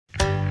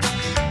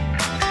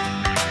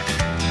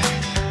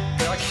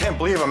can't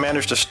believe I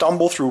managed to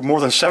stumble through more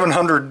than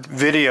 700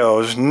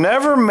 videos.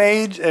 Never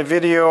made a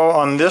video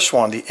on this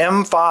one, the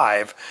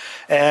M5.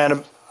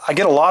 And I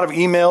get a lot of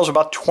emails,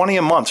 about 20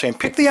 a month, saying,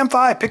 pick the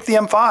M5, pick the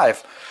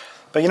M5.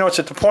 But you know, it's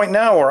at the point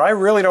now where I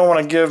really don't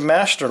want to give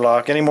Master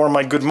Lock any more of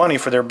my good money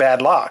for their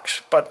bad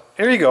locks. But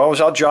here you go, I was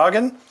out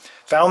jogging,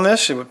 found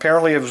this.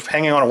 Apparently it was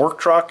hanging on a work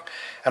truck,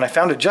 and I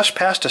found it just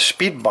past a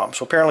speed bump.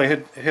 So apparently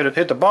it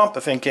hit the bump,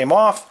 the thing came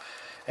off.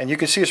 And you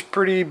can see it's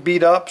pretty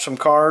beat up. Some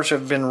cars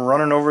have been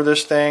running over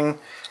this thing,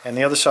 and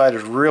the other side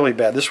is really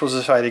bad. This was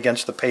the side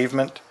against the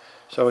pavement,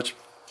 so it's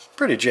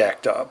pretty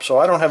jacked up. So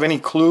I don't have any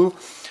clue.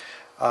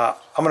 I'm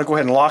going to go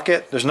ahead and lock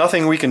it. There's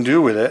nothing we can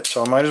do with it,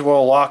 so I might as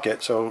well lock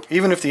it. So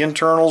even if the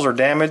internals are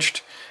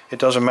damaged, it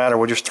doesn't matter.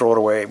 We'll just throw it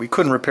away. We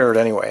couldn't repair it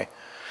anyway.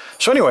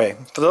 So anyway,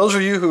 for those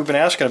of you who've been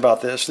asking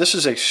about this, this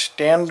is a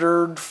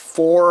standard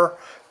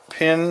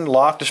 4-pin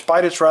lock,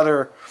 despite its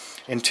rather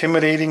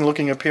intimidating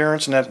looking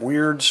appearance and that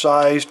weird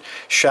sized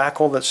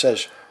shackle that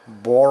says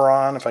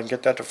boron, if I can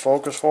get that to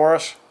focus for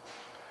us.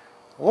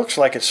 Looks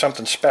like it's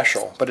something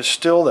special, but it's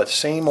still that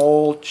same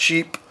old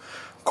cheap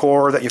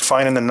core that you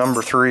find in the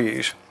number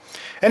 3s.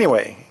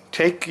 Anyway,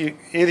 take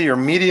either your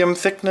medium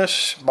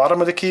thickness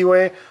bottom of the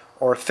keyway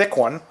or a thick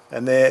one,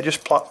 and then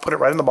just put it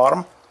right in the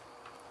bottom.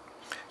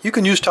 You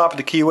can use top of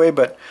the keyway,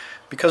 but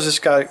because this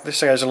guy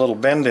has a little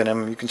bend in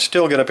him, you can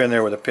still get up in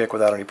there with a pick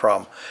without any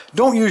problem.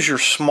 Don't use your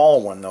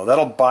small one though.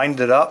 That'll bind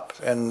it up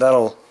and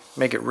that'll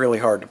make it really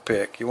hard to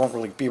pick. You won't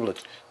really be able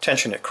to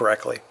tension it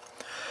correctly.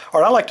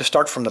 Alright, I like to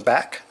start from the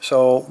back.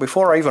 So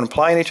before I even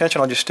apply any tension,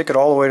 I'll just stick it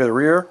all the way to the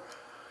rear.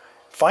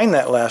 Find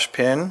that last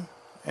pin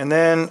and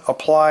then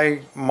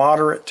apply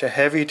moderate to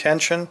heavy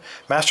tension.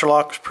 Master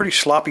Lock's pretty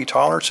sloppy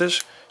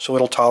tolerances, so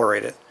it'll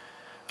tolerate it.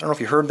 I don't know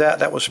if you heard that.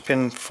 That was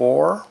pin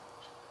 4.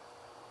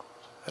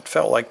 That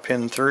felt like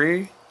pin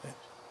 3.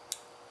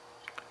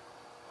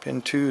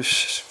 Pin 2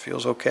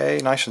 feels okay,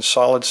 nice and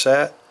solid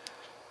set.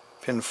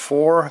 Pin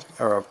 4,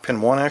 or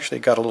pin 1 actually,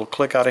 got a little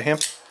click out of him,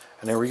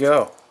 and there we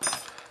go.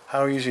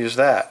 How easy is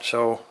that?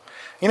 So,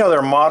 you know,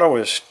 their motto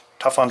is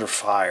tough under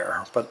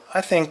fire, but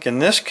I think in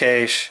this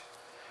case,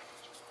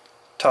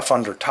 tough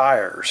under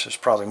tires is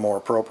probably more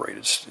appropriate.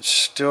 It's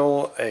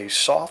still a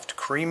soft,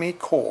 creamy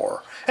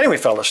core. Anyway,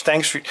 fellas,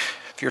 thanks for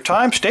your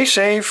time. Stay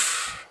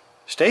safe,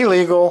 stay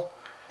legal,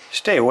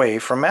 stay away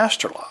from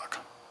Master Lock.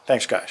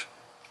 Thanks, guys.